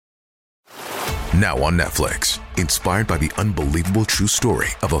Now on Netflix, inspired by the unbelievable true story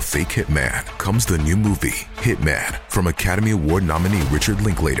of a fake hitman, comes the new movie, Hitman, from Academy Award nominee Richard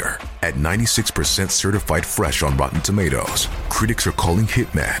Linklater. At 96% certified fresh on Rotten Tomatoes, critics are calling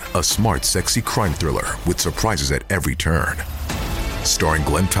Hitman a smart, sexy crime thriller with surprises at every turn. Starring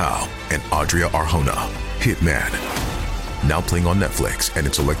Glenn Powell and Adria Arjona, Hitman. Now playing on Netflix and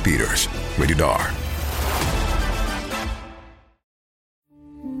in select theaters. Rated R.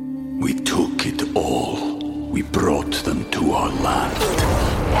 We took it all. We brought them to our land.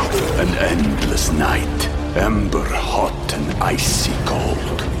 An endless night, ember hot and icy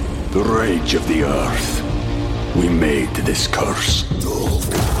cold. The rage of the earth. We made this curse.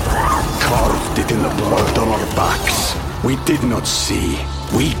 Carved it in the blood on our backs. We did not see.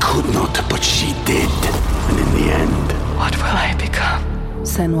 We could not, but she did. And in the end... What will I become?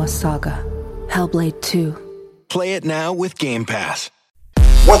 Senua's Saga. Hellblade 2. Play it now with Game Pass.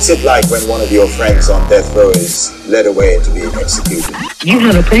 What's it like when one of your friends on death row is led away to be executed? You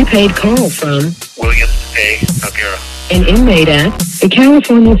have a prepaid call from William A. Noguera, an inmate at the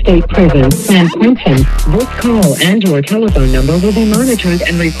California State Prison, San Quentin. This call and your telephone number will be monitored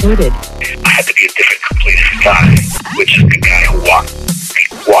and recorded. I had to be a different complete guy, which is the guy who walked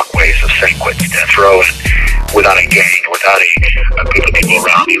the walkways of San Quentin's death row, and without a gang, without a group of people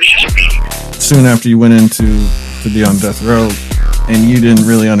around me, it was just me. Soon after you went into to be on death row, and you didn't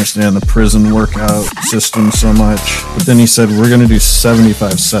really understand the prison workout system so much. But then he said, we're going to do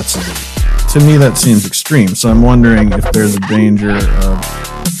 75 sets of it. To me, that seems extreme. So I'm wondering if there's a danger of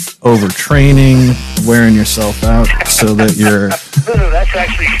overtraining, wearing yourself out so that you're... No, that's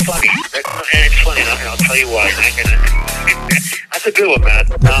actually funny. It's funny, and I'll tell you why. That's a good one, man.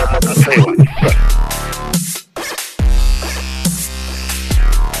 I'll tell you why. Look.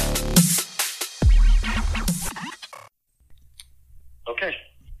 Okay.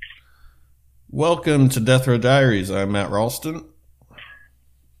 Welcome to Death Row Diaries. I'm Matt Ralston.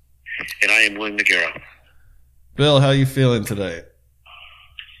 And I am William Noguera. Bill, how you feeling today?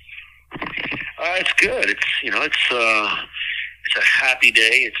 It's good. It's a happy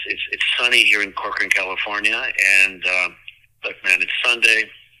day. It's sunny here in Corcoran, California, and look, man, it's Sunday.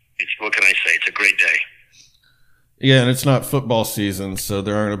 What can I say? It's a great day. Yeah, and it's not football season, so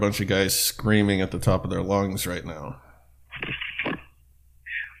there aren't a bunch of guys screaming at the top of their lungs right now.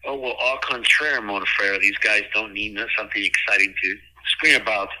 Oh, well, au contraire, mon frere. These guys don't need something exciting to scream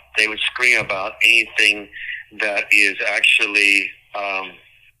about. They would scream about anything that is actually,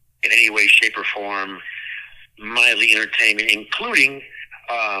 in any way, shape, or form, mildly entertainment, including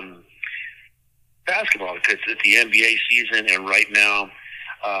basketball, because it's the NBA season, and right now,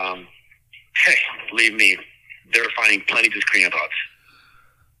 hey, believe me, they're finding plenty to scream about.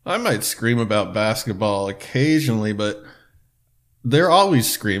 I might scream about basketball occasionally, but they're always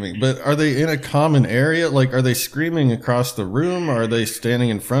screaming. But are they in a common area? Like, are they screaming across the room? Are they standing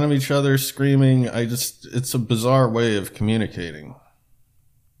in front of each other screaming? It's a bizarre way of communicating.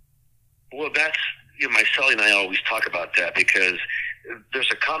 Well, that's, Marcelli and I always talk about that, because there's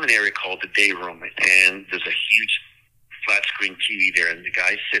a common area called the day room, and there's a huge flat screen TV there, and the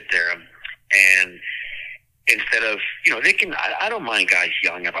guys sit there, and instead of, they can, I don't mind guys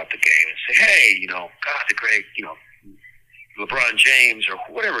yelling about the game and say, hey, God, the great, LeBron James or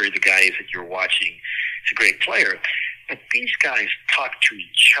whatever the guy is that you're watching, is a great player. But these guys talk to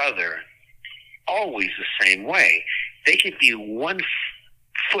each other always the same way. They could be 1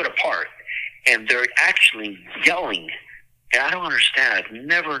 foot apart, and they're actually yelling. And I don't understand. I've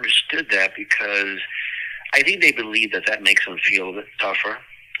never understood that, because I think they believe that makes them feel a bit tougher.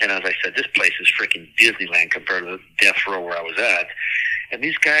 And as I said, this place is freaking Disneyland compared to the death row where I was at. And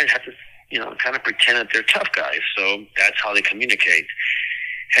these guys have to, kind of pretend that they're tough guys. So that's how they communicate.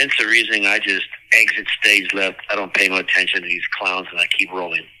 Hence the reason I just exit stage left. I don't pay no attention to these clowns, and I keep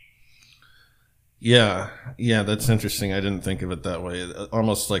rolling. Yeah, that's interesting. I didn't think of it that way.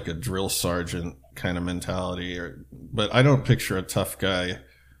 Almost like a drill sergeant kind of mentality. But I don't picture a tough guy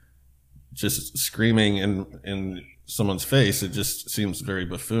just screaming in someone's face. It just seems very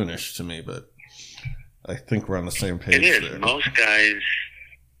buffoonish to me, but I think we're on the same page. It is. There. Most guys,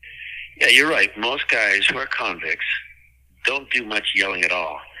 yeah, you're right. Most guys who are convicts don't do much yelling at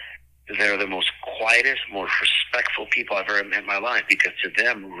all. They're the most quietest, most respectful people I've ever met in my life, because to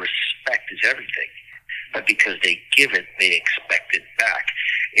them, respect is everything. But because they give it, they expect it back.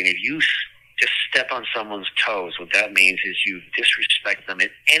 And if you just step on someone's toes, what that means is you disrespect them in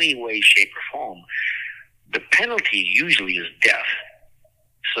any way, shape, or form. The penalty usually is death.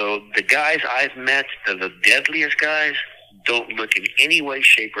 So the guys I've met, the deadliest guys, don't look in any way,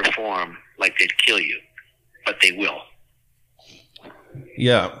 shape, or form like they'd kill you, but they will.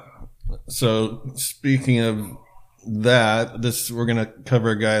 Yeah. So speaking of that, we're going to cover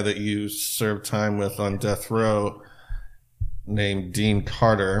a guy that you served time with on death row named Dean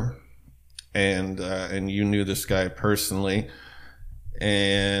Carter. And you knew this guy personally.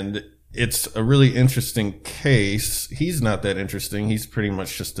 And it's a really interesting case. He's not that interesting. He's pretty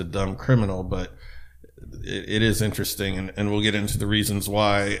much just a dumb criminal, but it is interesting, and we'll get into the reasons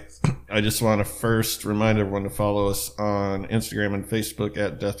why. I just want to first remind everyone to follow us on Instagram and Facebook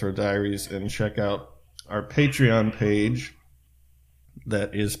at Death Row Diaries, and check out our Patreon page.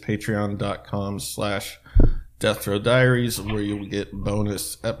 That is patreon.com/Death Row Diaries, where you'll get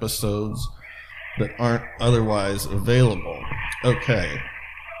bonus episodes that aren't otherwise available. Okay.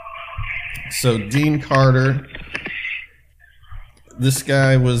 So Dean Carter, this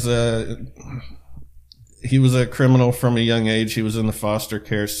guy was he was a criminal from a young age. He was in the foster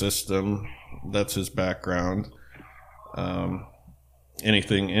care system. That's his background.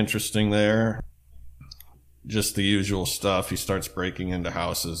 Anything interesting there? Just the usual stuff. He starts breaking into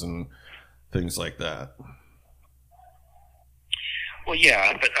houses and things like that. Well,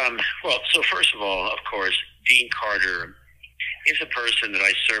 yeah, but so first of all, of course, Dean Carter is a person that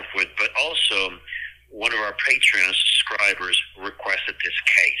I served with, but also one of our Patreon subscribers requested this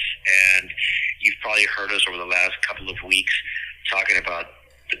case. And you've probably heard us over the last couple of weeks talking about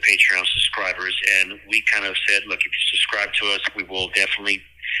the Patreon subscribers. And we kind of said, look, if you subscribe to us, we will definitely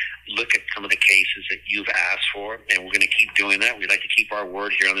look at some of the cases that you've asked for. And we're going to keep doing that. We like to keep our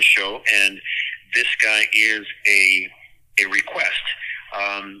word here on the show. And this guy is a request.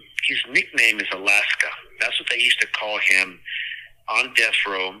 His nickname is Alaska. That's what they used to call him on death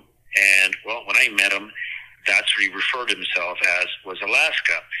row. And, well, when I met him, that's what he referred to himself as, was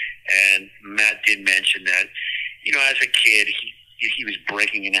Alaska. And Matt did mention that, you know, as a kid, he was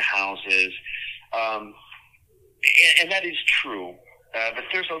breaking into houses. And that is true. But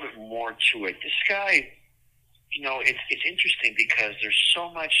there's a little bit more to it. This guy, you know, it's interesting because there's so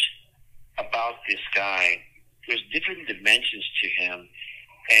much about this guy. There's different dimensions to him.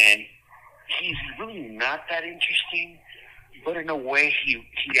 And he's really not that interesting, but in a way he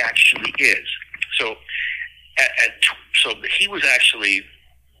actually is. So he was actually,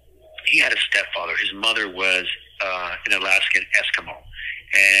 he had a stepfather. His mother was an Alaskan Eskimo.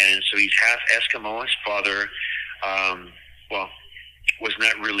 And so he's half Eskimo. His father, was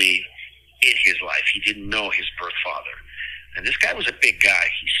not really in his life. He didn't know his birth father. And this guy was a big guy.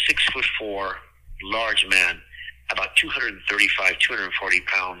 He's 6'4", large man, about 235, 240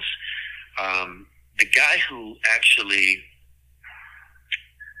 pounds. The guy who actually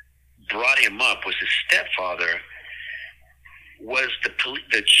brought him up was his stepfather, was the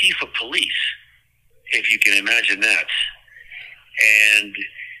chief of police, if you can imagine that. And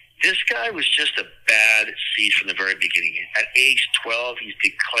this guy was just a bad seed from the very beginning. At age 12, he's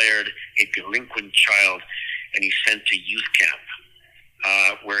declared a delinquent child, and he's sent to youth camp,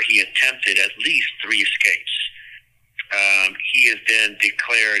 where he attempted at least 3 escapes. He is then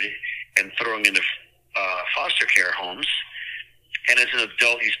declared and thrown into foster care homes. And as an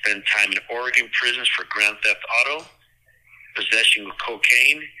adult, he spent time in Oregon prisons for grand theft auto, possession of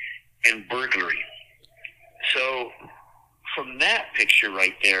cocaine, and burglary. So from that picture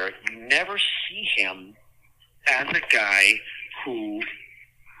right there, you never see him as a guy who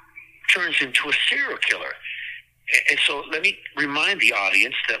turns into a serial killer. And so let me remind the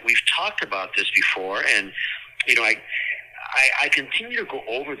audience that we've talked about this before, and you know, I continue to go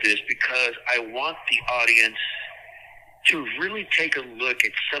over this because I want the audience to really take a look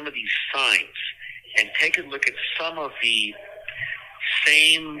at some of these signs and take a look at some of the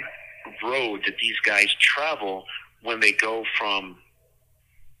same road that these guys travel when they go from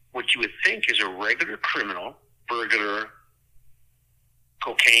what you would think is a regular criminal, burglar,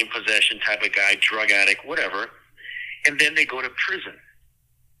 cocaine possession type of guy, drug addict, whatever, and then they go to prison.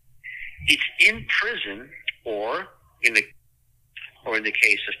 It's in prison, or in the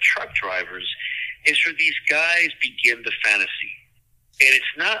case of truck drivers, is where these guys begin the fantasy. And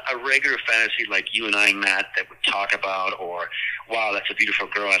it's not a regular fantasy like you and I, Matt, that would talk about, or, wow, that's a beautiful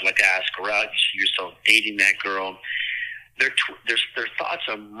girl, I'd like to ask her out. You see yourself dating that girl. Their thoughts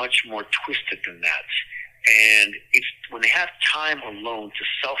are much more twisted than that. And it's when they have time alone to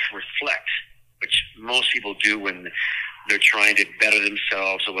self-reflect, which most people do when they're trying to better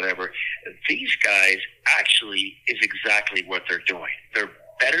themselves or whatever, these guys actually is exactly what they're doing. They're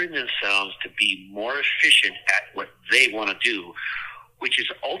bettering themselves to be more efficient at what they want to do, which is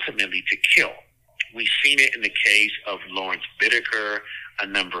ultimately to kill. We've seen it in the case of Lawrence Bittaker, a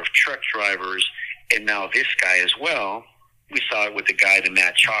number of truck drivers, and now this guy as well. We saw it with the guy, the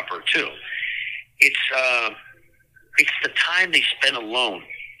Matt Chopper, too. It's the time they spend alone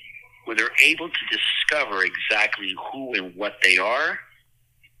where they're able to discover exactly who and what they are,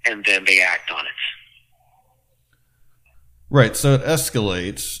 and then they act on it. Right, so it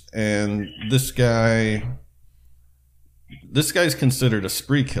escalates, and this guy's considered a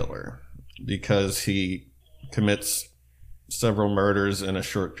spree killer because he commits several murders in a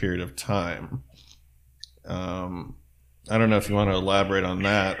short period of time. I don't know if you want to elaborate on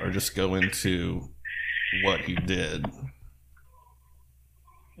that or just go into what he did.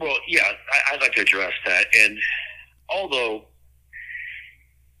 Well, yeah, I'd like to address that. And although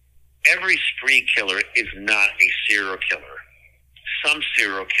every spree killer is not a serial killer, some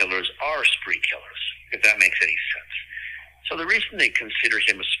serial killers are spree killers, if that makes any sense. So the reason they consider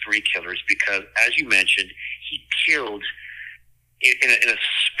him a spree killer is because, as you mentioned, he killed, in a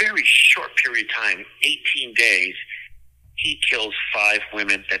very short period of time, 18 days, he kills 5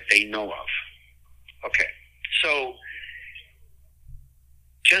 women that they know of. Okay, so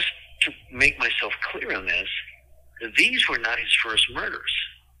just to make myself clear on this, these were not his first murders.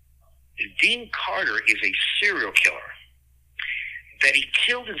 Dean Carter is a serial killer. That he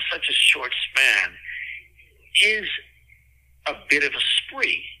killed in such a short span is a bit of a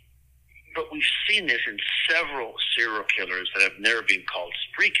spree. But we've seen this in several serial killers that have never been called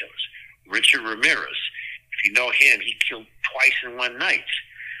spree killers. Richard Ramirez, if you know him, he killed twice in one night.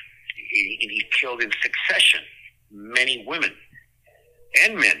 He killed in succession many women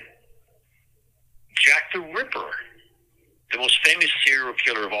and men. Jack the Ripper, the most famous serial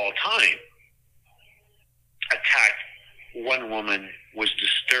killer of all time, attacked one woman, was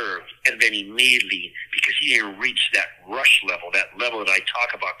disturbed, and then immediately, because he didn't reach that rush level, that level that I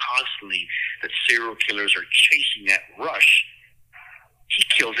talk about constantly, that serial killers are chasing that rush, he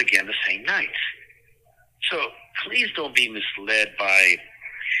kills again the same night. So please don't be misled by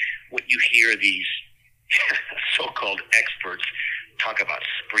what you hear these so-called experts talk about: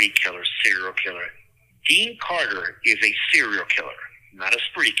 spree killer, serial killer. Dean Carter is a serial killer, not a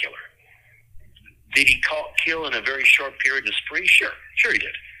spree killer. Did he kill in a very short period of spree? Sure he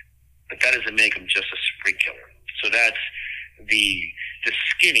did. But that doesn't make him just a spree killer. So that's the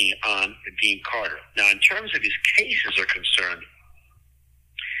skinny on Dean Carter. Now, in terms of his cases are concerned,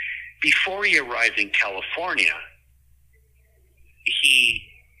 before he arrived in California, he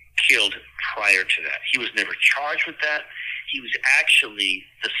killed prior to that. He was never charged with that. He was actually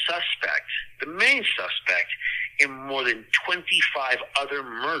the suspect, the main suspect, in more than 25 other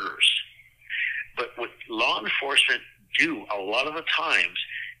murders. But what law enforcement do a lot of the times,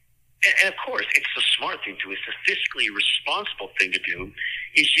 and of course it's the smart thing to do, it's the fiscally responsible thing to do,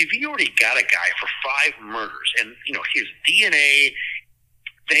 is if you already got a guy for 5 murders and his DNA,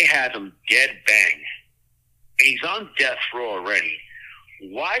 they have him dead bang, and he's on death row already,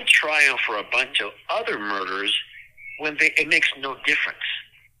 why try him for a bunch of other murders when it makes no difference?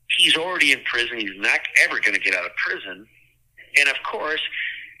 He's already in prison. He's not ever going to get out of prison. And of course,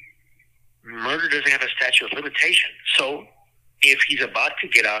 murder doesn't have a statute of limitation. So if he's about to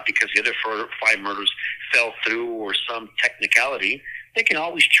get out because the other 5 murders fell through or some technicality, they can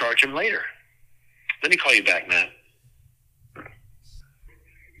always charge him later. Let me call you back, Matt.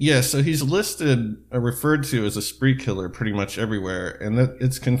 Yeah, so he's listed or referred to as a spree killer pretty much everywhere. And that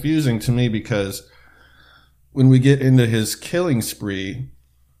it's confusing to me because when we get into his killing spree,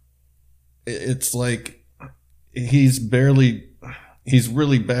 it's like he's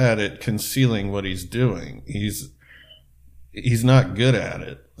really bad at concealing what he's doing. He's not good at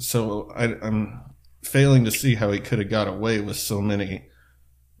it. So I'm failing to see how he could have got away with so many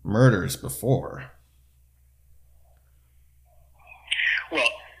murders before. Well,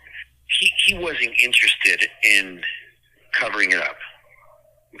 he wasn't interested in covering it up.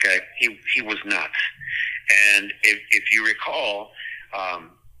 Okay, he was not. And if you recall,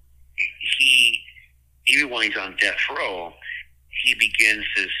 even when he's on death row, he begins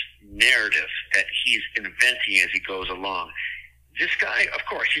this narrative that he's inventing as he goes along. This guy, of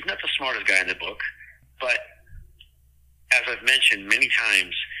course, he's not the smartest guy in the book, but as I've mentioned many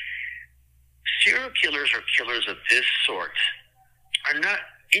times, serial killers or killers of this sort are not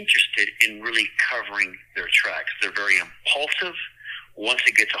interested in really covering their tracks. They're very impulsive. Once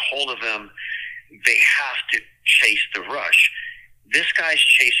they get a hold of them, they have to chase the rush. This guy's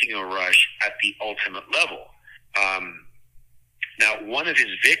chasing a rush at the ultimate level. Now, one of his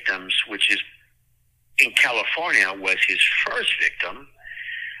victims, which is in California, was his first victim.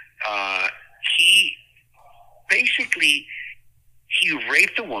 He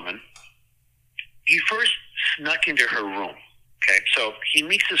raped a woman. He first snuck into her room. Okay, so he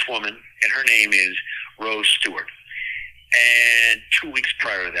meets this woman, and her name is Rose Stewart. And 2 weeks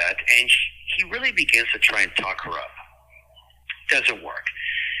prior to that, and he really begins to try and talk her up. Doesn't work.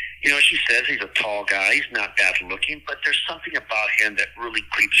 You know, she says he's a tall guy. He's not bad looking, but there's something about him that really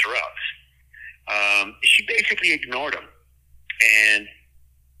creeps her out. She basically ignored him. And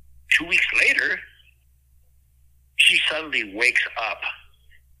 2 weeks later, she suddenly wakes up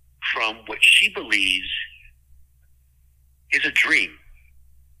from what she believes is a dream.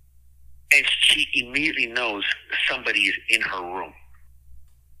 And she immediately knows somebody is in her room.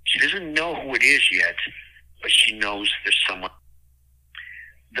 She doesn't know who it is yet, but she knows there's someone.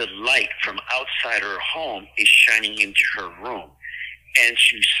 The light from outside her home is shining into her room. And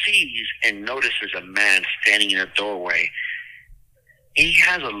she sees and notices a man standing in a doorway. He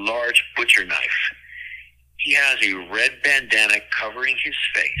has a large butcher knife. He has a red bandana covering his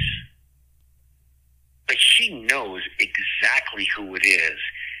face. But she knows exactly who it is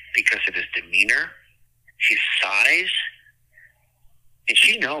because of his demeanor, his size, and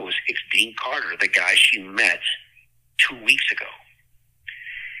she knows it's Dean Carter, the guy she met 2 weeks ago.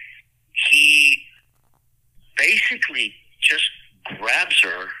 He basically just grabs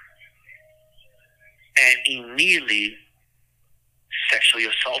her and immediately sexually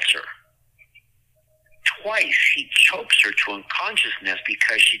assaults her. Twice he chokes her to unconsciousness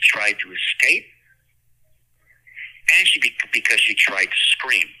because she tried to escape and because she tried to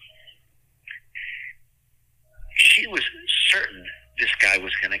scream. She was certain this guy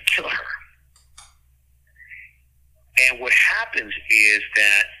was going to kill her. And what happens is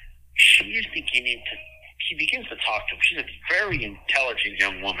that she begins to talk to him. She's a very intelligent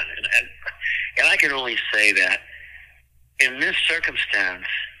young woman. And I can only say that in this circumstance,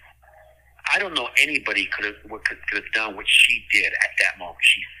 I don't know anybody could have done what she did at that moment.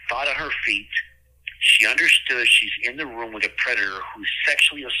 She thought on her feet. She understood she's in the room with a predator who's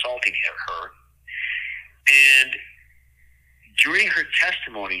sexually assaulting her. And during her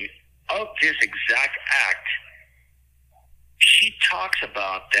testimony of this exact act, she talks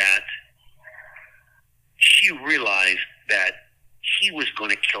about that she realized that he was going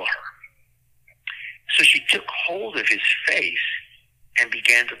to kill her. So she took hold of his face and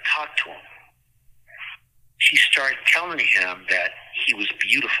began to talk to him. She started telling him that he was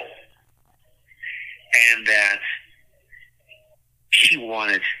beautiful and that she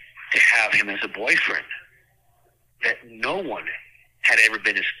wanted to have him as a boyfriend, that no one had ever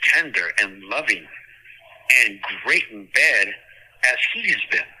been as tender and loving and great in bed as he has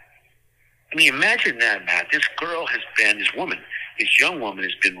been. I mean, imagine that, Matt. This young woman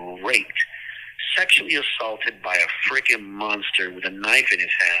has been raped, sexually assaulted by a freaking monster with a knife in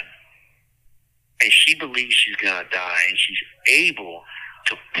his hand. And she believes she's going to die, and she's able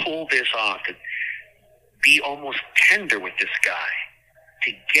to pull this off, to be almost tender with this guy,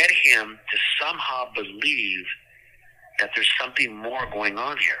 to get him to somehow believe that there's something more going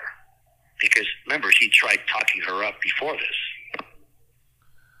on here. Because, remember, she tried talking her up before this.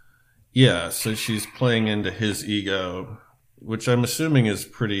 Yeah, so she's playing into his ego, which I'm assuming is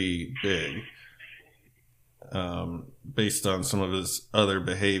pretty big, based on some of his other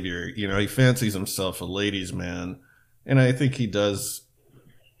behavior. You know, he fancies himself a ladies' man, and I think he does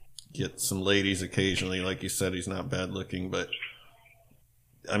get some ladies occasionally. Like you said, he's not bad looking, but,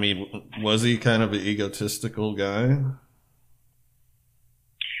 I mean, was he kind of an egotistical guy?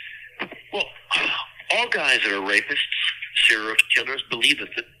 Well, all guys that are rapists, serial killers, believe that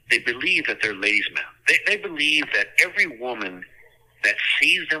they're ladies' men. They believe that every woman that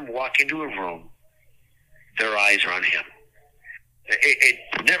sees them walk into a room, their eyes are on him.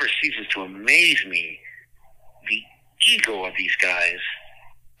 It never ceases to amaze me, the ego of these guys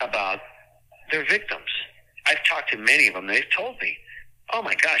about their victims. I've talked to many of them. They've told me, oh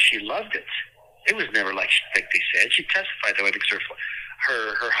my gosh, she loved it. It was never like they said. She testified that way because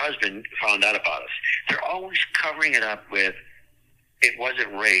her husband found out about us. They're always covering it up with, it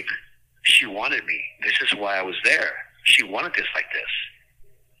wasn't rape. She wanted me. This is why I was there. She wanted this like this.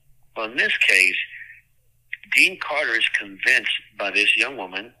 Well, in this case, Dean Carter is convinced by this young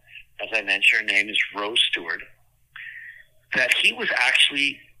woman, as I mentioned, her name is Rose Stewart, that he was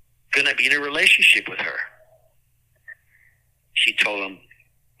actually going to be in a relationship with her. She told him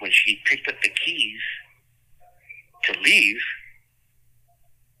when she picked up the keys to leave,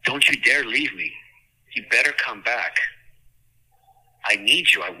 don't you dare leave me. You better come back. I need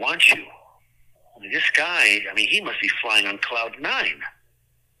you. I want you. I mean, this guy, he must be flying on cloud 9.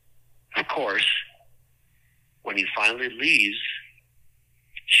 Of course, when he finally leaves,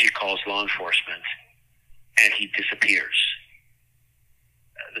 she calls law enforcement, and he disappears.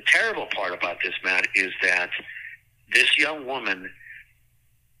 The terrible part about this, Matt, is that this young woman,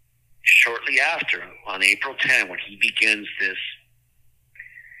 shortly after, on April 10, when he begins this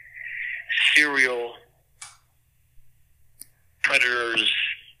serial predators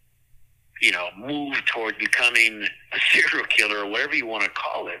move toward becoming a serial killer or whatever you want to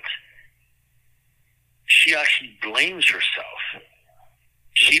call it, she actually blames herself.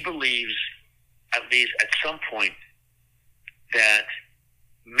 She believes, at least at some point, that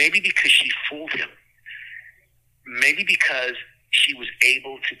maybe because she fooled him, maybe because she was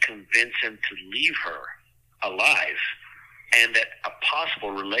able to convince him to leave her alive, and that a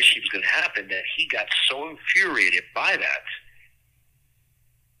possible relationship was going to happen, that he got so infuriated by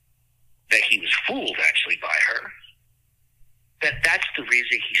that he was fooled actually by her, that's the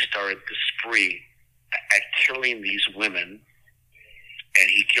reason he started the spree at killing these women. And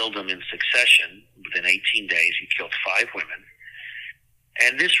he killed them in succession. Within 18 days, he killed 5 women.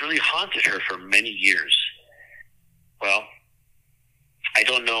 And this really haunted her for many years. Well, I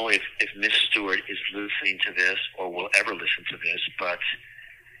don't know if Miss Stewart is listening to this or will ever listen to this, but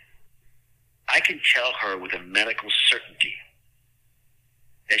I can tell her with a medical certainty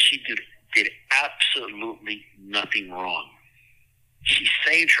that she did absolutely nothing wrong. She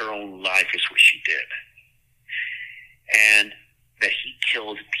saved her own life is what she did. And that he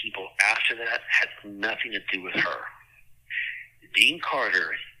killed people after that had nothing to do with her. Dean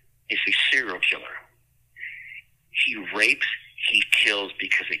Carter is a serial killer. He rapes, he kills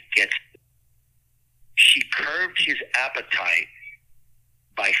because it gets. She curbed his appetite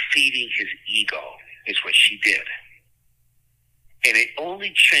by feeding his ego, is what she did. And it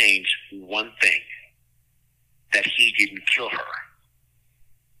only changed one thing, that he didn't kill her.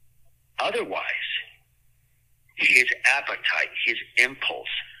 Otherwise, his appetite, his impulse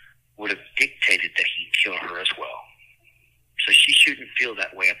would have dictated that he kill her as well. So she shouldn't feel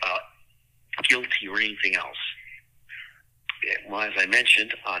that way about guilty or anything else. Well, as I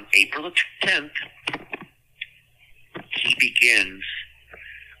mentioned, on April 10th, he begins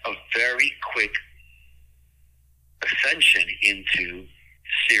a very quick ascension into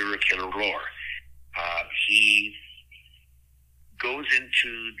serial killer lore. He goes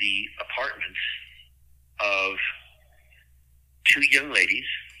into the apartments of 2 young ladies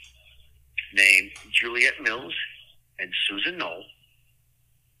named Juliet Mills and Susan Knoll,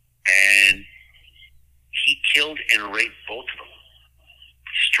 and he killed and raped both of them,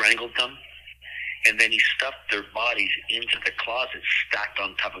 strangled them, and then he stuffed their bodies into the closet stacked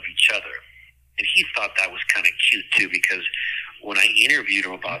on top of each other. And he thought that was kind of cute too, because when I interviewed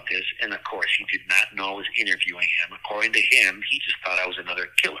him about this, and of course he did not know I was interviewing him, according to him, he just thought I was another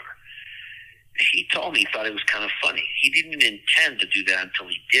killer. He told me he thought it was kind of funny. He didn't intend to do that until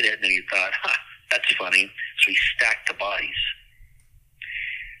he did it, and then he thought, that's funny. So he stacked the bodies.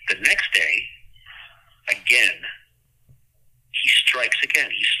 The next day, again, he strikes again.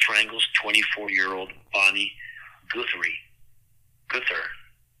 He strangles 24-year-old Bonnie Guthrie.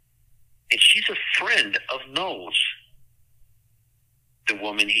 And she's a friend of Knowles, the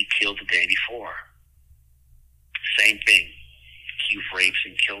woman he killed the day before. Same thing. He rapes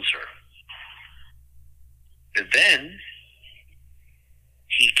and kills her. And then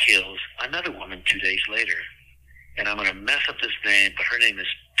he kills another woman 2 days later. And I'm going to mess up this name, but her name is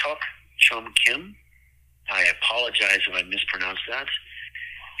Tok Chum Kim. I apologize if I mispronounced that.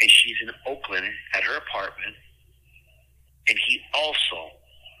 And she's in Oakland at her apartment. And he also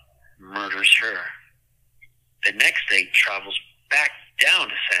murders her. The next day, travels back down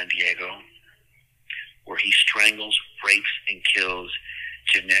to San Diego, where he strangles, rapes, and kills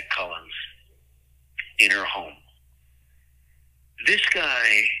Jeanette Collins in her home. This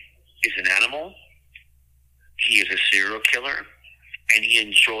guy is an animal. He is a serial killer, and he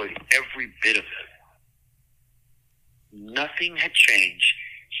enjoyed every bit of it. Nothing had changed.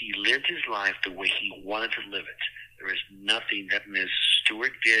 He lived his life the way he wanted to live it. There is nothing that Ms.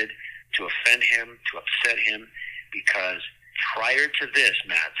 Stewart did to offend him, to upset him, because prior to this,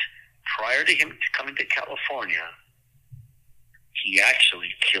 Matt, prior to him coming to California, he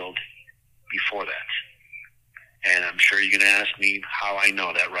actually killed before that. And I'm sure you're going to ask me how I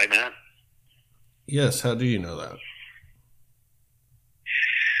know that, right, Matt? Yes, how do you know that?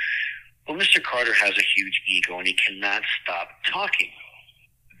 Well, Mr. Carter has a huge ego, and he cannot stop talking.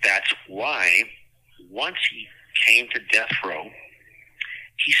 That's why once he came to death row,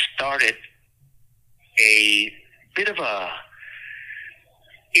 he started a bit of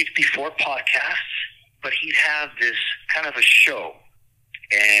it's before podcasts, but he'd have this kind of a show,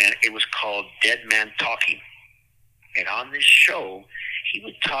 and it was called Dead Man Talking. And on this show, he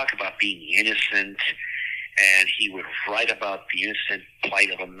would talk about being innocent, and he would write about the innocent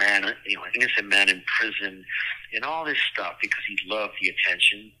plight of a man, an innocent man in prison, and all this stuff because he loved the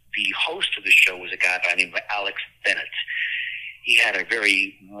attention. The host of the show was a guy by the name of Alex Bennett. He had a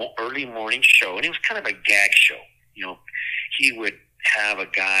very early morning show, and it was kind of a gag show. He would have a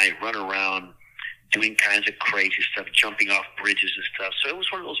guy run around doing kinds of crazy stuff, jumping off bridges and stuff. So it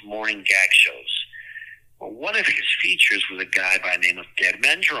was one of those morning gag shows. Well, one of his features was a guy by the name of Dead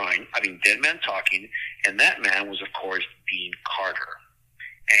Man Talking, and that man was, of course, Dean Carter.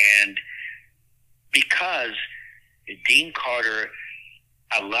 And because Dean Carter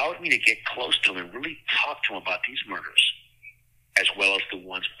allowed me to get close to him and really talk to him about these murders, as well as the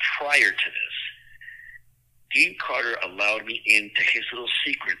ones prior to this, Dean Carter allowed me into his little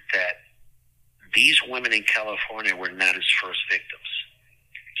secret that these women in California were not his first victims.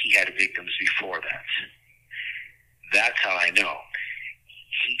 He had victims before that. That's how I know.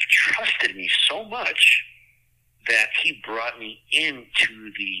 He trusted me so much that he brought me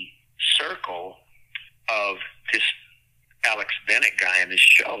into the circle of this Alex Bennett guy on this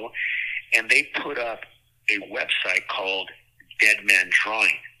show, and they put up a website called Dead Man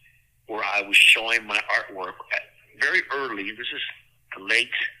Drawing, where I was showing my artwork very early. This is the late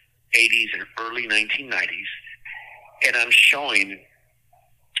 80s and early 1990s, and I was showing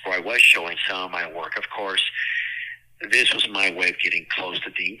some of my work. Of course, this was my way of getting close to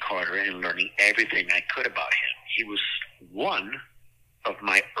Dean Carter and learning everything I could about him. He was one of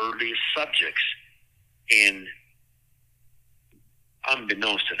my earliest subjects in,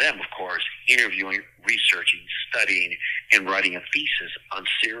 unbeknownst to them, of course, interviewing, researching, studying, and writing a thesis on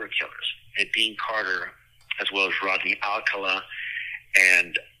serial killers. And Dean Carter, as well as Rodney Alcala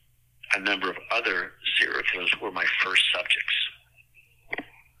and a number of other serial killers, were my first subjects.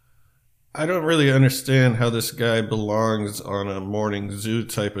 I don't really understand how this guy belongs on a morning zoo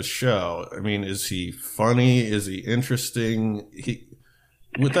type of show. I mean, is he funny? Is he interesting?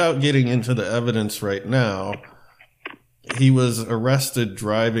 Without getting into the evidence right now, he was arrested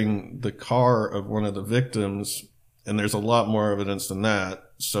driving the car of one of the victims, and there's a lot more evidence than that.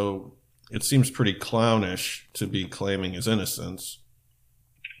 So it seems pretty clownish to be claiming his innocence.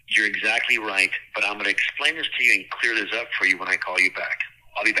 You're exactly right, but I'm going to explain this to you and clear this up for you when I call you back.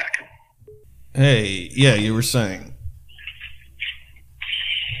 I'll be back. Hey, yeah, you were saying.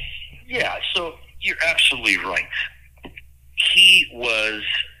 Yeah, so you're absolutely right. He was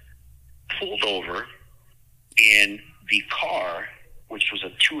pulled over in the car, which was a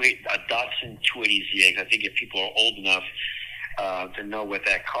Datsun 280Z. I think if people are old enough to know what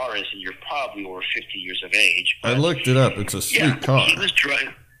that car is, and you're probably over 50 years of age. I looked it up. It's a sweet car. He was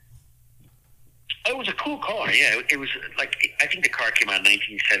driving. It was a cool car, yeah. It was like, I think the car came out in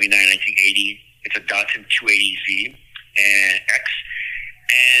 1979, 1980. It's a Datsun 280Z and X.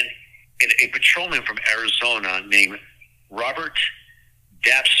 And a patrolman from Arizona named Robert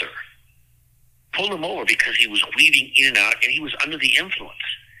Dabser pulled him over because he was weaving in and out, and he was under the influence.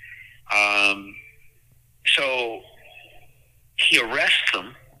 So he arrests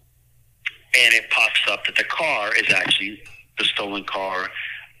him, and it pops up that the car is actually the stolen car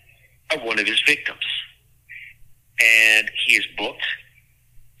of one of his victims. And he is booked.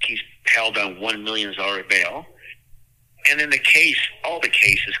 He's held on $1 million bail. And then all the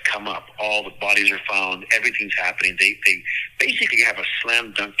cases come up. All the bodies are found. Everything's happening. They basically have a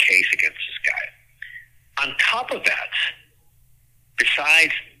slam dunk case against this guy. On top of that,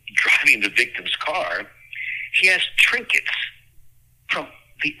 besides driving the victim's car, he has trinkets from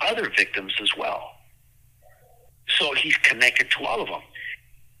the other victims as well. So he's connected to all of them.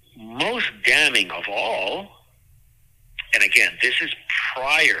 Most damning of all, and again, this is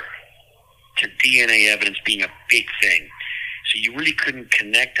prior to DNA evidence being a big thing, so you really couldn't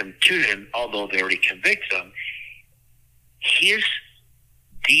connect them to him, although they already convicted him. His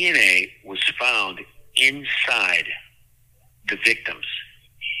DNA was found inside the victims.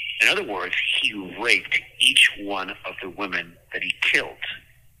 In other words, he raped each one of the women that he killed.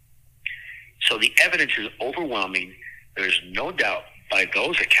 So the evidence is overwhelming. There's no doubt by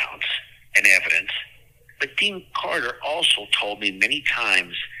those accounts and evidence. But Dean Carter also told me many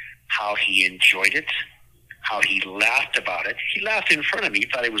times how he enjoyed it, how he laughed about it. He laughed in front of me. He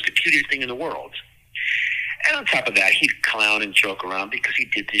thought it was the cutest thing in the world. And on top of that, he'd clown and joke around because he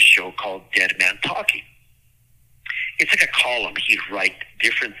did this show called Dead Man Talking. It's like a column. He'd write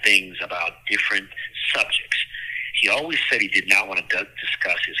different things about different subjects. He always said he did not want to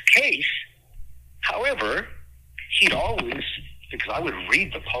discuss his case. However, he'd always, because I would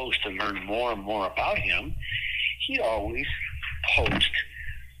read the post and learn more and more about him, he'd always post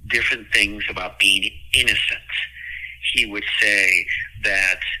different things about being innocent. He would say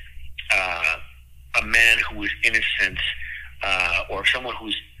that a man who is innocent or someone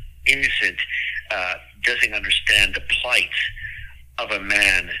who's innocent doesn't understand the plight of a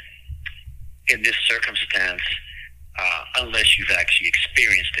man in this circumstance unless you've actually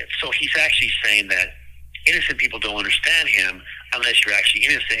experienced it. So he's actually saying that innocent people don't understand him unless you're actually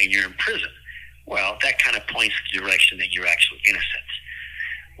innocent and you're in prison. Well, that kind of points to the direction that you're actually innocent.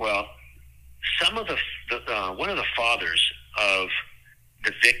 Well, one of the fathers of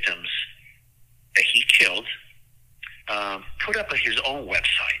the victims that he killed put up his own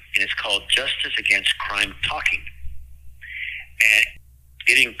website, and it's called Justice Against Crime Talking. And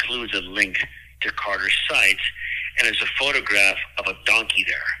it includes a link to Carter's site, and there's a photograph of a donkey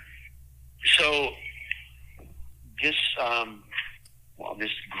there. So this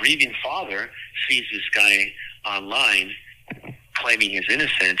grieving father sees this guy online claiming his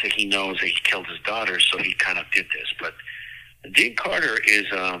innocence, and he knows that he killed his daughter, so he kind of did this. But Dean Carter is,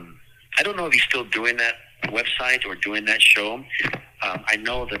 I don't know if he's still doing that website or doing that show. I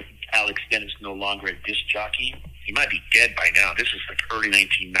know that Alex Dent is no longer a disc jockey. He might be dead by now. This is like early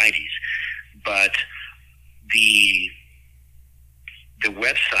 1990s. But the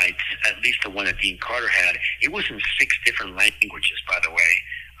website, at least the one that Dean Carter had, it was in 6 different languages, by the way.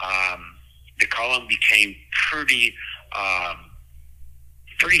 The column became pretty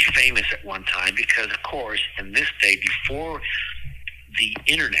famous at one time because, of course, in this day, before the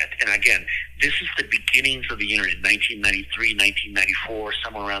internet, and again, this is the beginnings of the internet, 1993, 1994,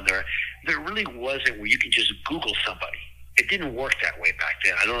 somewhere around there, there really wasn't where you can just Google somebody. It didn't work that way back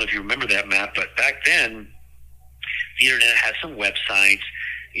then. I don't know if you remember that, Matt, but back then, the internet had some websites.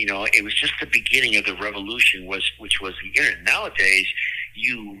 You know, it was just the beginning of the revolution, which was the internet. Nowadays,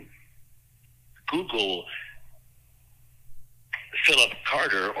 you Google Philip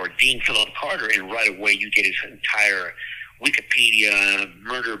Carter or Dean Philip Carter, and right away you get his entire Wikipedia,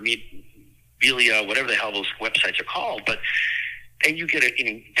 Murderpedia, whatever the hell those websites are called. And you get an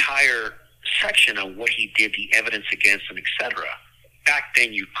entire section on what he did, the evidence against him, etc. Back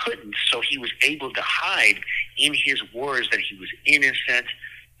then you couldn't, so he was able to hide in his words that he was innocent.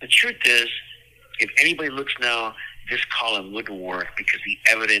 The truth is, if anybody looks now, this column wouldn't work because the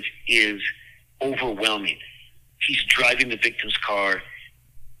evidence is overwhelming. He's driving the victim's car.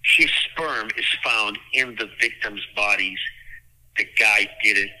 His sperm is found in the victim's bodies. The guy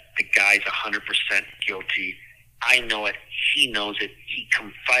did it. The guy's 100% guilty. I know it. He knows it. He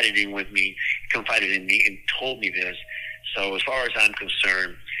confided in me and told me this. So as far as I'm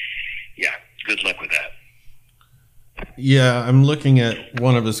concerned, yeah, good luck with that. Yeah, I'm looking at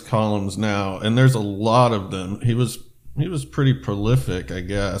one of his columns now, and there's a lot of them. He was pretty prolific, I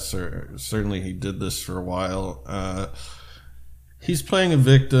guess, or certainly he did this for a while. He's playing a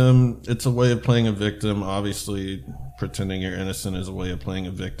victim. It's a way of playing a victim. Obviously, pretending you're innocent is a way of playing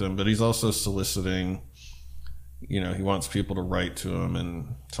a victim, but he's also soliciting, he wants people to write to him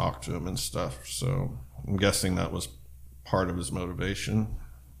and talk to him and stuff. So I'm guessing that was part of his motivation.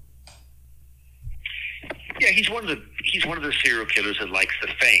 Yeah, he's one of the serial killers that likes the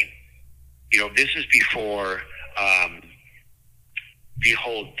fame. This is before the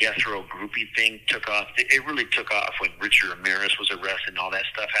whole death row groupie thing took off. It really took off when Richard Ramirez was arrested and all that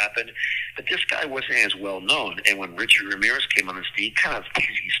stuff happened. But this guy wasn't as well known. And when Richard Ramirez came on the scene,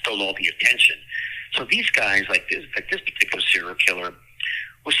 he stole all the attention. So these guys, like this particular serial killer,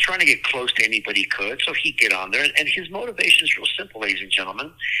 was trying to get close to anybody he could. So he'd get on there. And his motivation is real simple, ladies and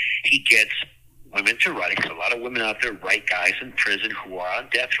gentlemen. He gets women to write, because a lot of women out there write guys in prison who are on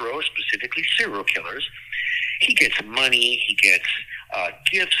death row, specifically serial killers. He gets money, he gets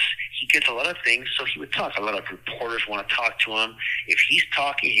gifts, he gets a lot of things, so he would talk. A lot of reporters want to talk to him. If he's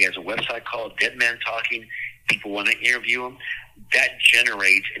talking, he has a website called Dead Man Talking. People want to interview him. That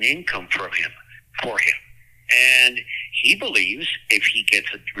generates an income for him. And he believes if he gets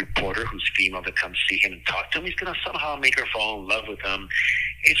a reporter who's female to come see him and talk to him, he's going to somehow make her fall in love with him.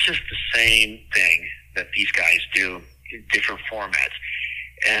 It's just the same thing that these guys do in different formats.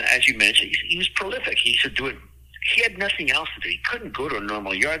 And as you mentioned, he was prolific. He used to do it. He had nothing else to do. He couldn't go to a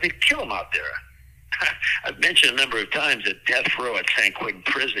normal yard. They'd kill him out there. I've mentioned a number of times that death row at San Quentin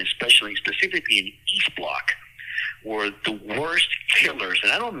Prison, specifically in East Block, were the worst killers.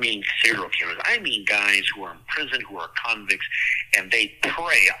 And I don't mean serial killers. I mean guys who are in prison, who are convicts, and they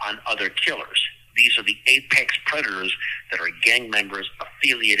prey on other killers. These are the apex predators that are gang members,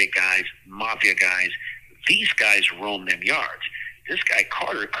 affiliated guys, mafia guys. These guys roam them yards. This guy,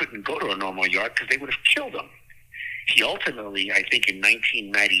 Carter, couldn't go to a normal yard because they would have killed him. He ultimately, I think in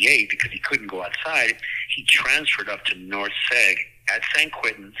 1998, because he couldn't go outside, he transferred up to North Seg at San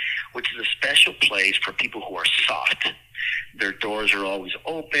Quentin, which is a special place for people who are soft. Their doors are always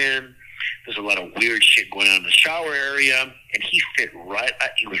open. There's a lot of weird shit going on in the shower area, and he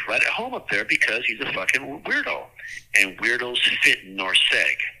was right at home up there because he's a fucking weirdo, and weirdos fit in North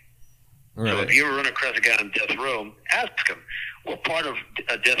Seg. Right. So if you ever run across a guy on death row, ask him, what part of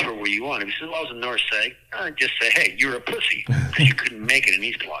a death row were you on? If he says, well, I was in North Seg, I'd just say, hey, you're a pussy because you couldn't make it in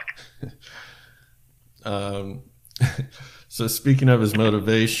East Block. So speaking of his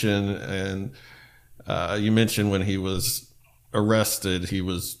motivation, and you mentioned when he was arrested, he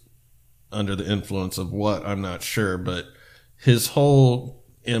was under the influence of what, I'm not sure, but his whole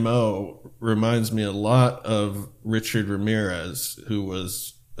MO reminds me a lot of Richard Ramirez, who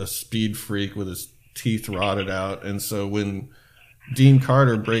was a speed freak with his teeth rotted out. And so when Dean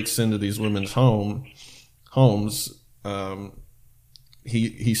Carter breaks into these women's homes,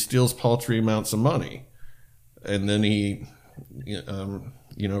 he steals paltry amounts of money, and then he,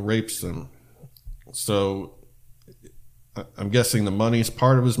 rapes them. So I'm guessing the money's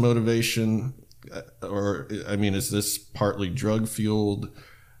part of his motivation, or is this partly drug fueled?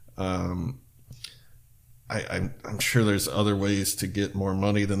 I'm sure there's other ways to get more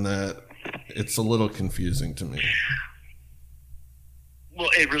money than that. It's a little confusing to me. Well,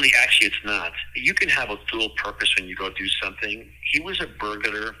 it's not. You can have a dual purpose when you go do something. He was a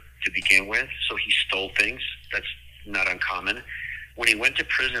burglar to begin with, so he stole things. That's not uncommon. When he went to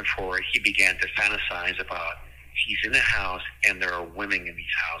prison for it, he began to fantasize about he's in a house and there are women in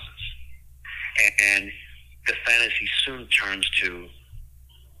these houses. And the fantasy soon turns to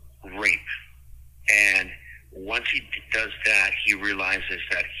rape. And once he does that, he realizes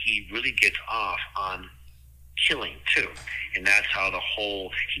that he really gets off on killing too. And that's how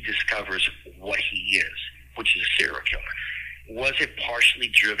he discovers what he is, which is a serial killer. Was it partially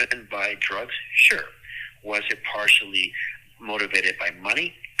driven by drugs? Sure. Was it partially motivated by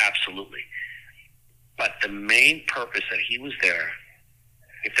money? Absolutely. But the main purpose that he was there,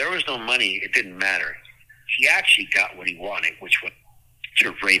 if there was no money, it didn't matter. He actually got what he wanted, which was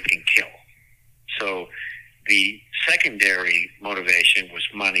to rape and kill. So the secondary motivation was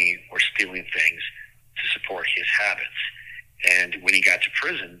money or stealing things to support his habits. And when he got to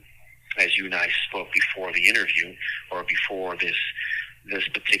prison, as you and I spoke before the interview or before this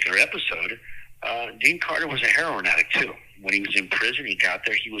particular episode, Dean Carter was a heroin addict too. When he was in prison, he got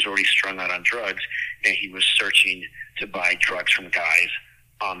there, he was already strung out on drugs, and he was searching to buy drugs from guys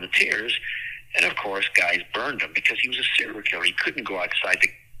on the tiers. And of course, guys burned him because he was a serial killer. He couldn't go outside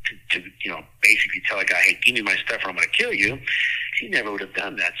to basically tell a guy, hey, give me my stuff or I'm going to kill you. He never would have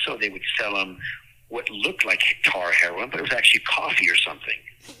done that. So they would sell him what looked like tar heroin, but it was actually coffee or something.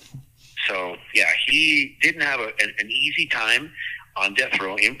 So, yeah, he didn't have an easy time on death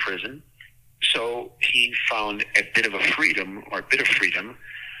row in prison. So he found a bit of freedom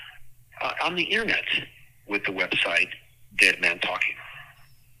on the internet with the website Dead Man Talking.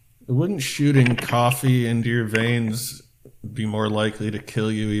 Wouldn't shooting coffee into your veins be more likely to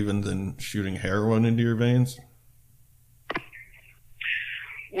kill you even than shooting heroin into your veins?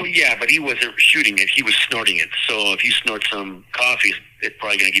 Well, yeah, but he wasn't shooting it. He was snorting it. So if you snort some coffee, it's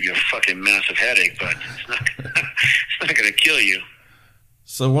probably going to give you a fucking massive headache, but it's not going to kill you.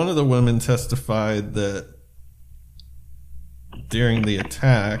 So one of the women testified that during the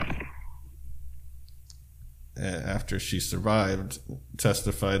attack, after she survived,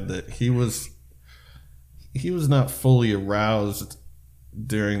 testified that he was not fully aroused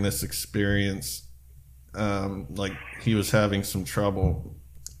during this experience. Like he was having some trouble.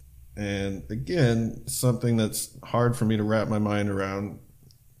 And again, something that's hard for me to wrap my mind around.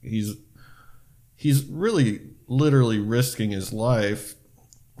 He's really literally risking his life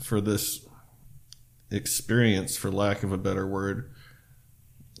for this experience, for lack of a better word.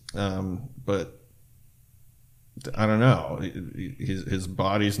 But I don't know. His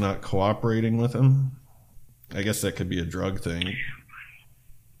body's not cooperating with him. I guess that could be a drug thing.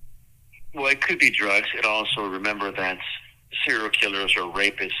 Well, it could be drugs. And also remember that serial killers or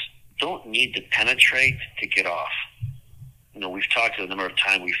rapists don't need to penetrate to get off. We've talked a number of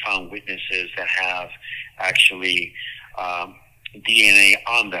times. We found witnesses that have actually DNA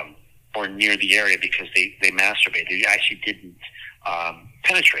on them or near the area because they masturbated. They actually didn't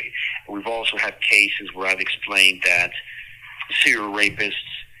penetrate. We've also had cases where I've explained that serial rapists,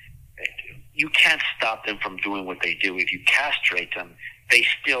 you can't stop them from doing what they do. If you castrate them, they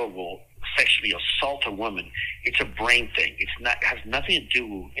still will sexually assault a woman. It's a brain thing. It has nothing to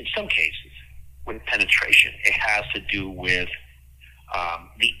do, in some cases, with penetration. It has to do with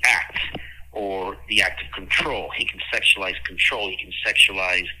the act or the act of control. He can sexualize control. He can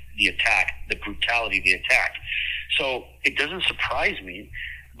sexualize the attack, the brutality of the attack. So it doesn't surprise me,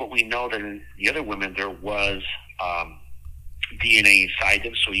 but we know that in the other women there was DNA inside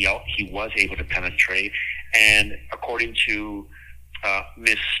them, so he was able to penetrate. And according to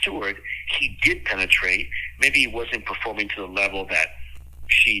Miss Stewart, he did penetrate. Maybe he wasn't performing to the level that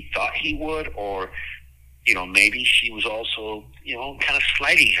she thought he would, or maybe she was also, kind of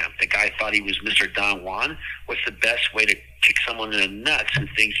slighting him. The guy thought he was Mr. Don Juan. What's the best way to kick someone in the nuts who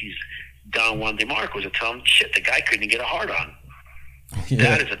thinks he's Don Juan DeMarco is to tell him, shit, the guy couldn't get a hard on. Yeah.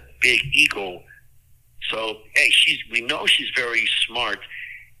 That is a big ego. So, hey, we know she's very smart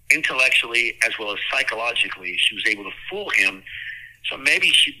intellectually as well as psychologically. She was able to fool him. So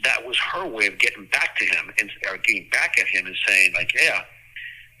maybe that was her way of getting back to him or getting back at him and saying, like, yeah,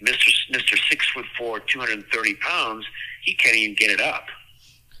 Mr. 6'4", 230 pounds, he can't even get it up.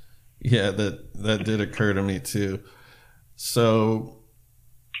 Yeah, that did occur to me too. So,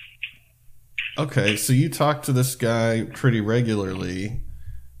 okay, so you talk to this guy pretty regularly.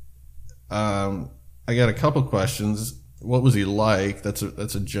 I got a couple questions. What was he like? That's a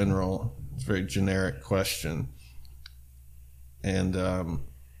very generic question. And okay.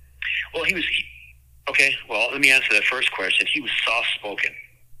 Well, let me answer that first question. He was soft spoken.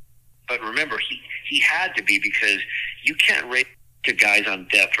 But remember, he had to be, because you can't rate to guys on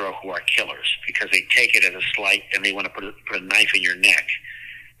death row who are killers because they take it as a slight and they want to put a knife in your neck.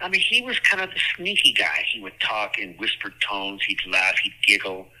 I mean, he was kind of the sneaky guy. He would talk in whispered tones. He'd laugh. He'd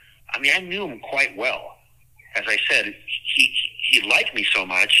giggle. I mean, I knew him quite well. As I said, he liked me so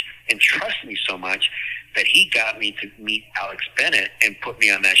much and trusted me so much that he got me to meet Alex Bennett and put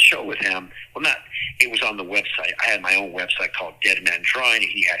me on that show with him. Well, it was on the website. I had my own website called Dead Man Drawing,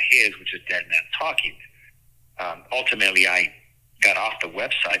 and he had his, which is Dead Man Talking. Ultimately, I got off the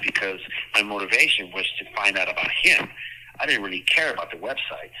website because my motivation was to find out about him. I didn't really care about the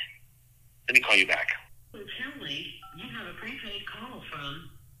website. Let me call you back. Kelly, you have a prepaid call from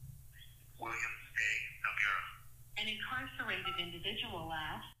William A. an incarcerated individual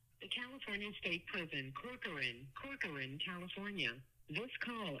at the California State Prison, Corcoran, California. This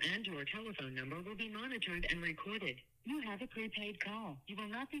call and your telephone number will be monitored and recorded. You have a prepaid call. You will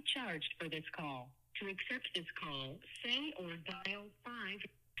not be charged for this call. To accept this call, say or dial 5.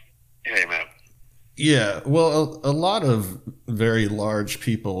 Hey, man. Yeah, well, a lot of very large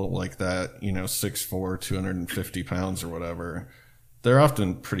people like that, 6'4", 250 pounds or whatever, they're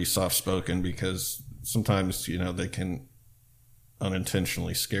often pretty soft-spoken because sometimes, they can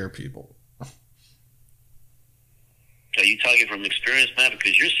unintentionally scare people. Are you talking from experience, Matt?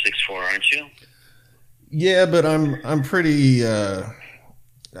 Because you're 6'4", aren't you? Yeah, but I'm pretty.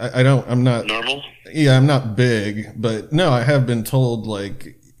 I'm not normal. Yeah, I'm not big, but no, I have been told,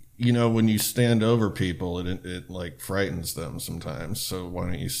 like, when you stand over people, it like frightens them sometimes. So why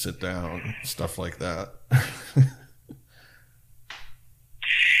don't you sit down? Stuff like that.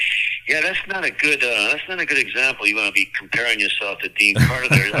 Yeah, that's not a good example. You want to be comparing yourself to Dean Carter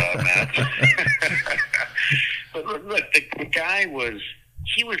there, Matt. But look, the guy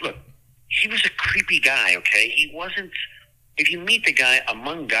he was a creepy guy, okay? He wasn't, if you meet the guy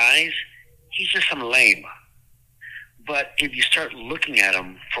among guys, he's just some lame. But if you start looking at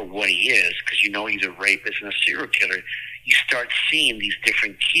him for what he is, because he's a rapist and a serial killer, you start seeing these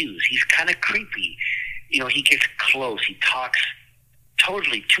different cues. He's kind of creepy. He gets close. He talks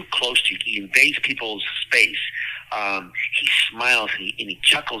totally too close to you. He invades people's space. He smiles and he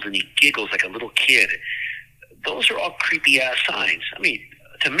chuckles and he giggles like a little kid. Those are all creepy ass signs. I mean,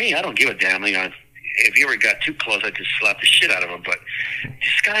 to me, I don't give a damn. If he ever got too close, I'd just slap the shit out of him. But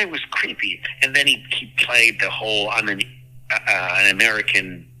this guy was creepy. And then he played the whole, I'm an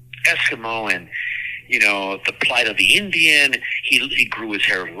American Eskimo and, the plight of the Indian. He grew his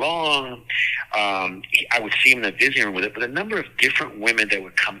hair long. I would see him in the visiting room with it. But a number of different women that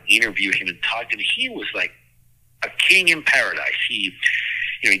would come interview him and talk to him, he was like a king in paradise. He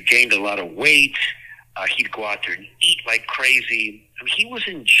gained a lot of weight. He'd go out there and eat like crazy. I mean, he was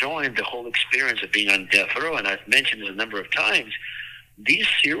enjoying the whole experience of being on death row. And I've mentioned it a number of times. These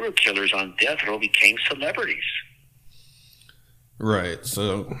serial killers on death row became celebrities. Right.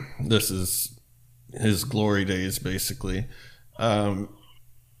 So this is his glory days, basically. Now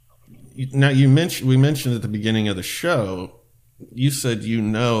we mentioned at the beginning of the show, you said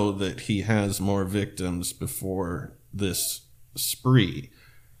that he has more victims before this spree.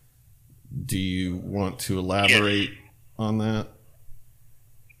 Do you want to elaborate on that?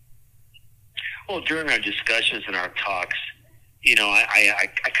 Well, during our discussions and our talks, I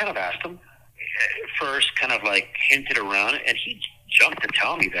kind of asked him first, kind of like hinted around, and he jumped to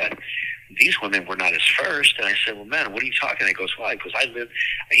tell me that these women were not his first. And I said, well, man, what are you talking? He goes, why? Because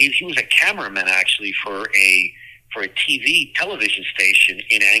he was a cameraman actually for a television station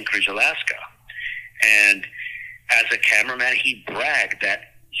in Anchorage, Alaska. And as a cameraman, he bragged that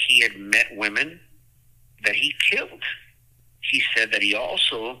he had met women that he killed. He said that he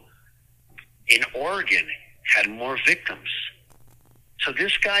also, in Oregon, had more victims. So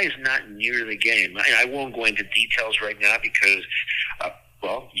this guy is not near the game. I won't go into details right now because,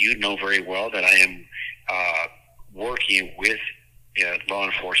 well, you know very well that I am working with law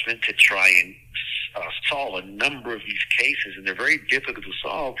enforcement to try and solve a number of these cases, and they're very difficult to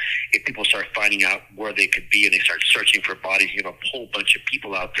solve if people start finding out where they could be and they start searching for bodies. You have a whole bunch of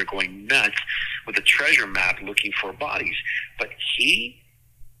people out there going nuts with a treasure map looking for bodies. But he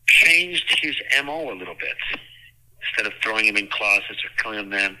changed his MO a little bit. Instead of throwing them in closets or killing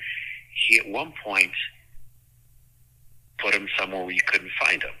them, he at one point put them somewhere where you couldn't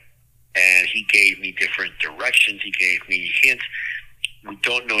find them. And he gave me different directions. He gave me hints. We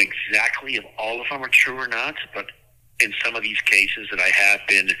don't know exactly if all of them are true or not, but in some of these cases that I have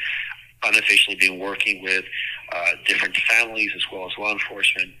been unofficially been working with different families as well as law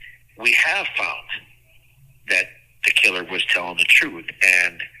enforcement, we have found that the killer was telling the truth,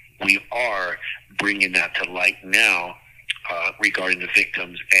 and we are bringing that to light now regarding the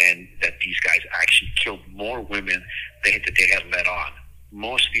victims, and that these guys actually killed more women that they had let on.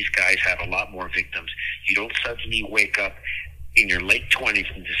 Most of these guys have a lot more victims. You don't suddenly wake up in your late 20s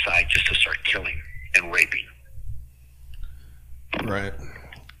and decide just to start killing and raping. Right.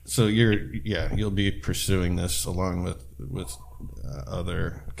 So you'll be pursuing this along with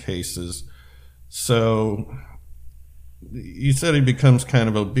other cases. So you said he becomes kind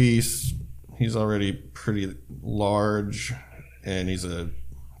of obese. He's already pretty large, and he's a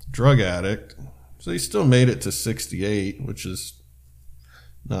drug addict. So he still made it to 68, which is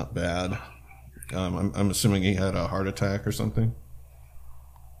not bad. I'm assuming he had a heart attack or something.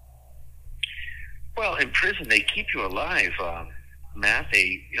 Well, in prison they keep you alive, Matt.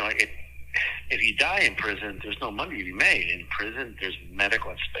 If you die in prison, there's no money to be made. In prison, there's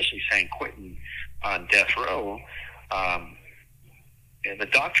medical, especially San Quentin on death row. And the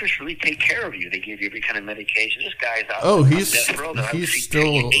doctors really take care of you. They give you every kind of medication. This guy's out on death row. He's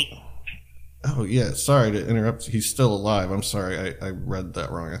still. Oh yeah, sorry to interrupt. He's still alive. I'm sorry, I read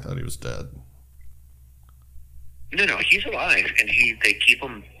that wrong. I thought he was dead. No, he's alive, and they keep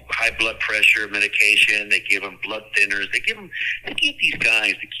him high blood pressure medication. They give him blood thinners. They give these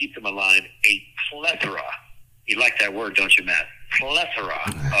guys to keep them alive a plethora. You like that word, don't you, Matt? Plethora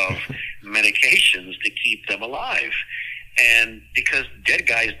of medications to keep them alive, and because dead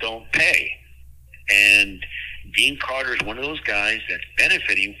guys don't pay, and Dean Carter is one of those guys that's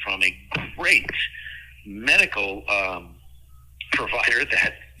benefiting from a great medical provider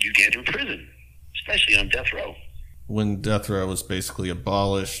that you get in prison, especially on death row. When death row was basically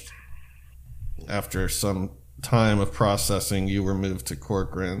abolished, after some time of processing, you were moved to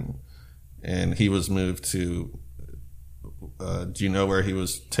Corcoran, and he was moved to. Do you know where he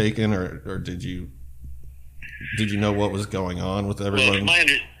was taken, or did you know what was going on with everyone?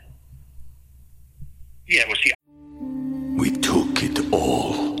 See, we took it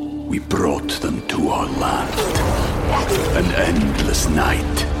all. We brought them to our land. An endless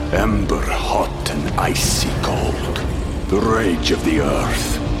night, ember hot and icy cold. The rage of the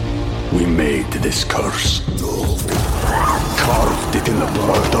earth. We made this curse. Carved it in the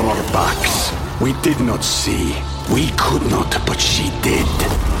blood on our backs. We did not see. We could not, but she did.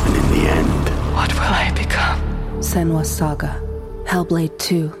 And in the end... What will I become? Senua's Saga. Hellblade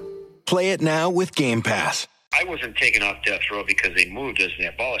 2. Play it now with Game Pass. I wasn't taken off death row because they moved us and they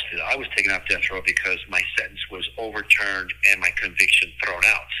abolished it. I was taken off death row because my sentence was overturned and my conviction thrown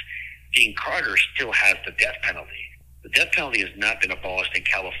out. Dean Carter still has the death penalty. The death penalty has not been abolished in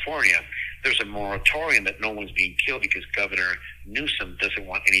California. There's a moratorium that no one's being killed because Governor Newsom doesn't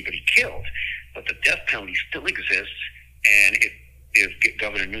want anybody killed. But the death penalty still exists, and if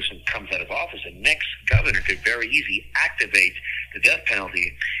Governor Newsom comes out of office, the next governor could very easily activate the death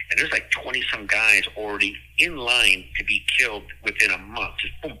penalty. And there's like 20-some guys already in line to be killed within a month.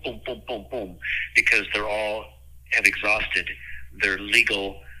 Just boom, boom, boom, boom, boom, because they're all have exhausted their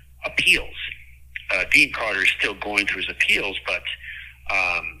legal appeals. Dean Carter is still going through his appeals, but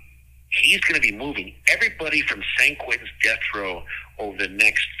he's going to be moving. Everybody from San Quentin's death row over the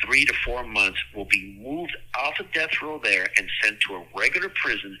next 3 to 4 months will be moved off of death row there and sent to a regular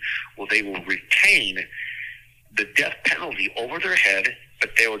prison where they will retain the death penalty over their head,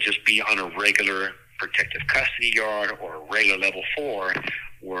 but they will just be on a regular protective custody yard or a regular level 4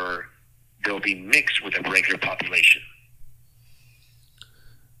 where they'll be mixed with a regular population.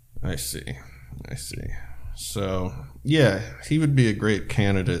 I see. So, yeah, he would be a great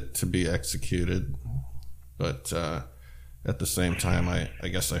candidate to be executed, but at the same time, I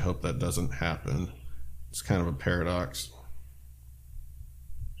guess I hope that doesn't happen. It's kind of a paradox.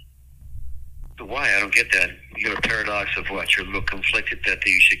 Why? I don't get that. You have a paradox of what? You're a little conflicted that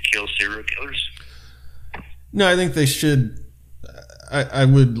you should kill serial killers? No, I think they should. I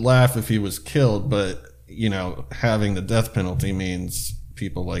would laugh if he was killed, but, you know, having the death penalty means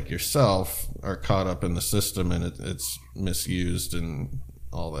people like yourself are caught up in the system and it's misused and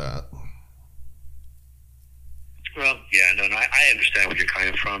all that. Well, yeah, no, I understand where you're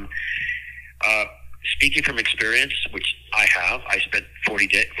coming from. Speaking from experience, which I have, I spent 40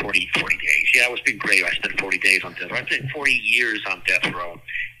 days. Yeah, it was been great. I spent 40 days on death row. I spent 40 years on death row.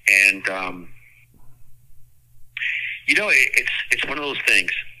 And, you know, it's one of those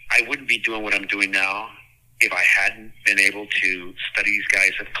things. I wouldn't be doing what I'm doing now if I hadn't been able to study these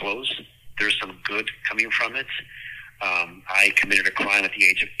guys up close. There's some good coming from it. I committed a crime at the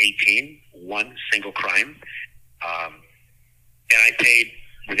age of 18, one single crime. And I paid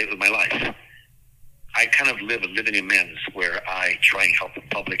with it with my life. I kind of live a living amends where I try and help the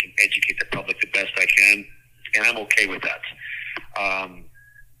public and educate the public the best I can, and I'm okay with that.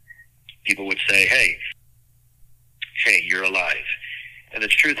 People would say, hey, you're alive. And the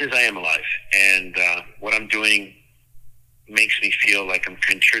truth is I am alive. And what I'm doing makes me feel like I'm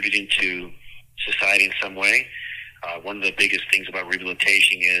contributing to society in some way. One of the biggest things about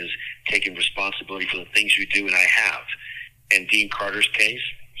rehabilitation is taking responsibility for the things you do, and I have. In Dean Carter's case,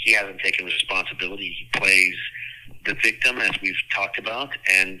 he hasn't taken responsibility. He plays the victim, as we've talked about,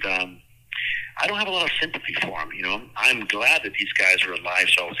 and I don't have a lot of sympathy for him. You know, I'm glad that these guys are alive,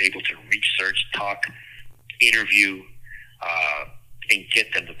 so I was able to research, talk, interview, and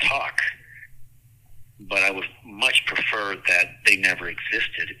get them to talk. But I would much prefer that they never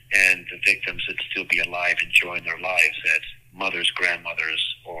existed, and the victims would still be alive, enjoying their lives as mothers,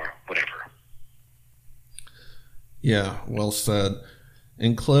 grandmothers, or whatever. Yeah, well said.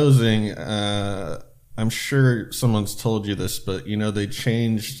 In closing, I'm sure someone's told you this, but, you know, they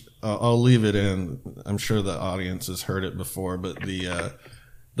changed, I'll leave it in, I'm sure the audience has heard it before, but the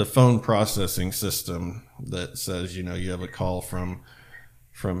phone processing system that says, you know, you have a call from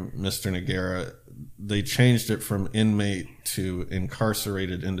Mr. Nogueira, they changed it from inmate to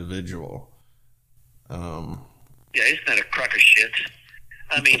incarcerated individual. Yeah, isn't that a crock of shit?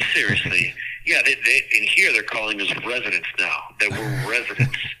 I mean, seriously. Yeah, they in here they're calling us residents now. That we're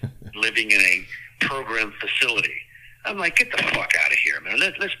residents living in a program facility. I'm like, get the fuck out of here, man.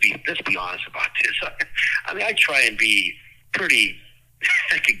 Let's be honest about this. I mean, I try and be pretty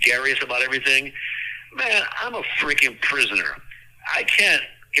gregarious about everything. Man, I'm a freaking prisoner. I can't.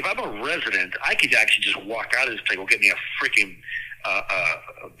 If I'm a resident, I could actually just walk out of this place, go get me a freaking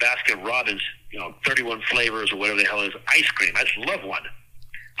Baskin Robbins, 31 flavors or whatever the hell it is, ice cream. I just love one.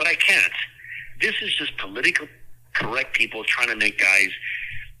 But I can't. This is just political correct people trying to make guys.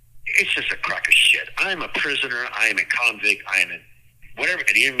 It's just a crock of shit. I'm a prisoner. I am a convict. I am an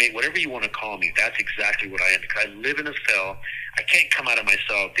inmate, whatever you want to call me. That's exactly what I am, because I live in a cell. I can't come out of my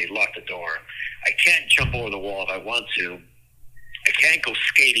cell if they lock the door. I can't jump over the wall if I want to. I can't go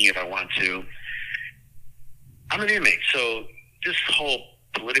skating if I want to. I'm an inmate. So this whole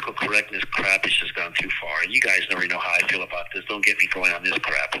political correctness crap has just gone too far. You guys already know how I feel about this. Don't get me going on this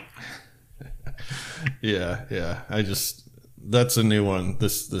crap. Yeah. That's a new one.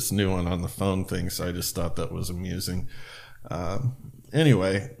 This new one on the phone thing. So I just thought that was amusing.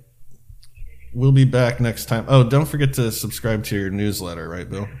 Anyway, we'll be back next time. Oh, don't forget to subscribe to your newsletter, right,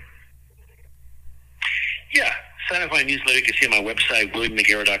 Bill? Yeah. Sign up for my newsletter. You can see on my website,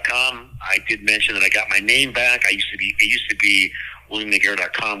 WilliamNogueira.com. I did mention that I got my name back. It used to be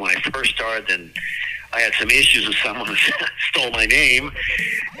WilliamNogueira.com when I first started, and I had some issues with someone who stole my name,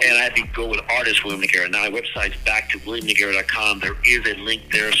 and I had to go with artist William Nogueira. Now my website's back to WilliamNogueira.com. There is a link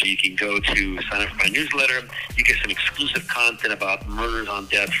there so you can go to sign up for my newsletter. You get some exclusive content about murders on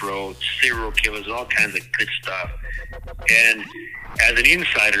death row, serial killers, and all kinds of good stuff. And as an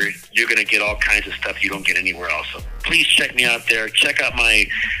insider, you're going to get all kinds of stuff you don't get anywhere else. So please check me out there. Check out my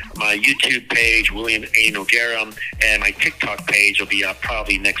YouTube page, William A. Nogueira, and my TikTok page will be out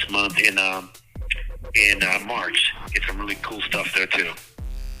probably next month in March. Get some really cool stuff there too.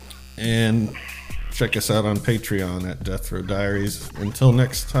 And check us out on Patreon at Death Row Diaries. Until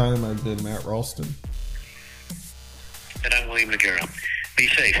next time, I've been Matt Ralston. And I'm William Nogueira. Be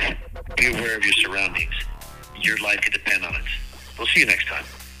safe. Be aware of your surroundings. Your life could depend on it. We'll see you next time.